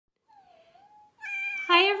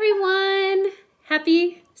Hi everyone!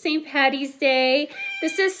 Happy St. Patty's Day.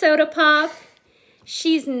 This is Soda Pop.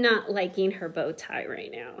 She's not liking her bow tie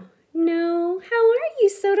right now. No, how are you,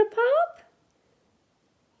 Soda Pop?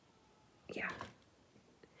 Yeah.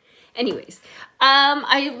 Anyways,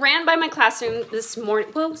 I ran by my classroom this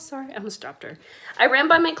morning. Whoa, sorry, I almost dropped her. I ran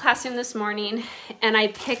by my classroom this morning and I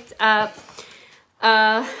picked up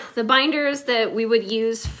the binders that we would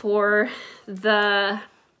use for the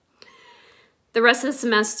rest of the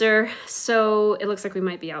semester. So it looks like we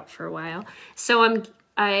might be out for a while. So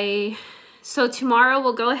so tomorrow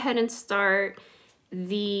we'll go ahead and start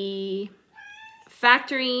the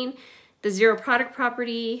factoring, the zero product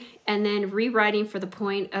property, and then rewriting for the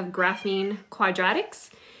point of graphing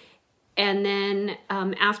quadratics. And then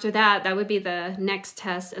after that, that would be the next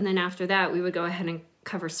test. And then after that, we would go ahead and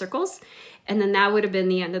cover circles. And then that would have been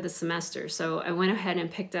the end of the semester. So I went ahead and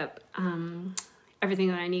picked up everything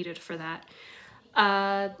that I needed for that.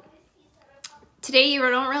 Today you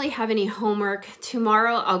don't really have any homework.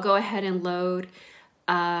 Tomorrow I'll go ahead and load,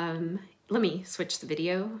 let me switch the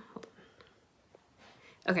video. Hold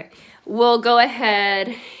on. Okay, we'll go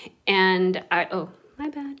ahead and, oh, my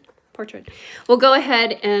bad, portrait. We'll go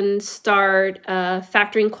ahead and start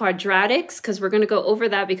factoring quadratics because we're going to go over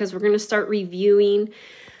that because we're going to start reviewing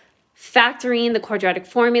factoring the quadratic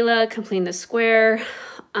formula, completing the square,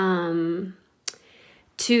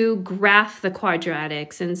 to graph the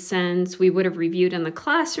quadratics. And since we would have reviewed in the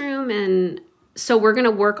classroom, and so we're going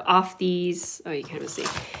to work off these, oh, you can't even see,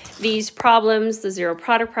 these problems, the zero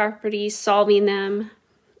product properties, solving them.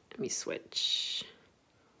 Let me switch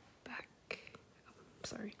back. Oh,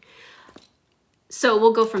 sorry. So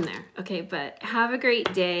we'll go from there. Okay, but have a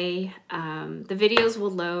great day. The videos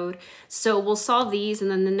will load. So we'll solve these,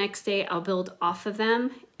 and then the next day I'll build off of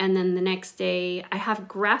them. And then the next day I have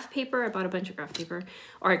graph paper. I bought a bunch of graph paper,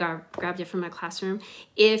 or I grabbed it from my classroom.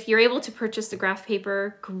 If you're able to purchase the graph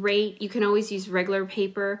paper, great. You can always use regular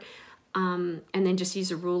paper, and then just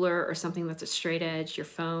use a ruler or something that's a straight edge, your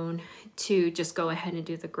phone, to just go ahead and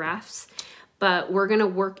do the graphs. But we're gonna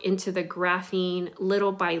work into the graphing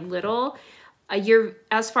little by little.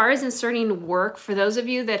 As far as inserting work, for those of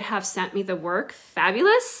you that have sent me the work,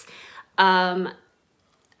 fabulous.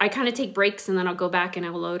 I kind of take breaks and then I'll go back and I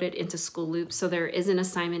will load it into School Loop. So there is an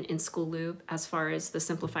assignment in School Loop as far as the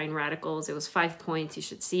simplifying radicals. It was 5 points, you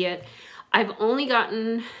should see it. I've only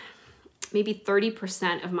gotten maybe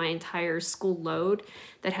 30% of my entire school load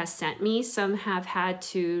that has sent me. Some have had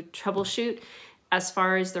to troubleshoot as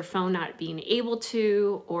far as their phone not being able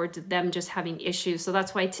to, or them just having issues. So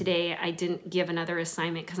that's why today I didn't give another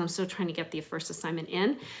assignment because I'm still trying to get the first assignment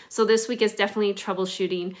in. So this week is definitely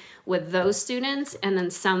troubleshooting with those students, and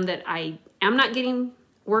then some that I am not getting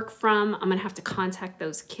work from, I'm gonna have to contact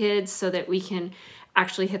those kids so that we can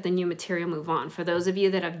actually hit the new material, move on. For those of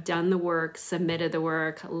you that have done the work, submitted the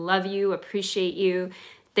work, love you, appreciate you.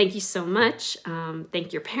 Thank you so much.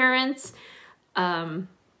 Thank your parents.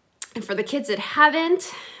 And for the kids that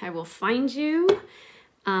haven't, I will find you.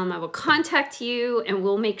 I will contact you and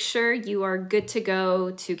we'll make sure you are good to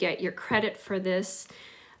go to get your credit for this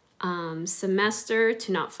semester,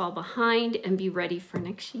 to not fall behind and be ready for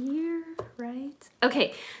next year, right?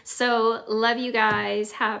 Okay, so love you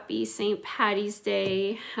guys. Happy St. Patty's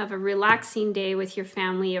Day. Have a relaxing day with your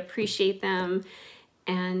family. Appreciate them.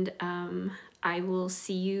 And I will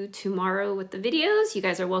see you tomorrow with the videos. You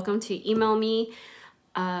guys are welcome to email me.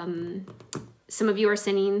 Some of you are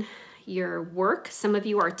sending your work. Some of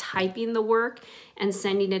you are typing the work and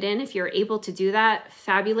sending it in. If you're able to do that,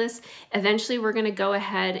 fabulous. Eventually, we're going to go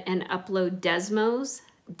ahead and upload Desmos,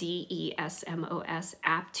 D-E-S-M-O-S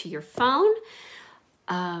app to your phone.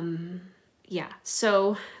 Yeah,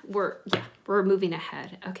 so we're moving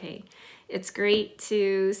ahead. Okay, it's great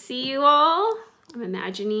to see you all. I'm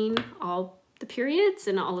imagining all the periods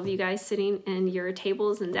and all of you guys sitting in your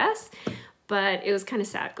tables and desks. But it was kind of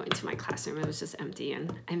sad going to my classroom. It was just empty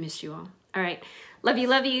and I miss you all. All right. Love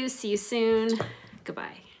you. See you soon.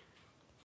 Goodbye.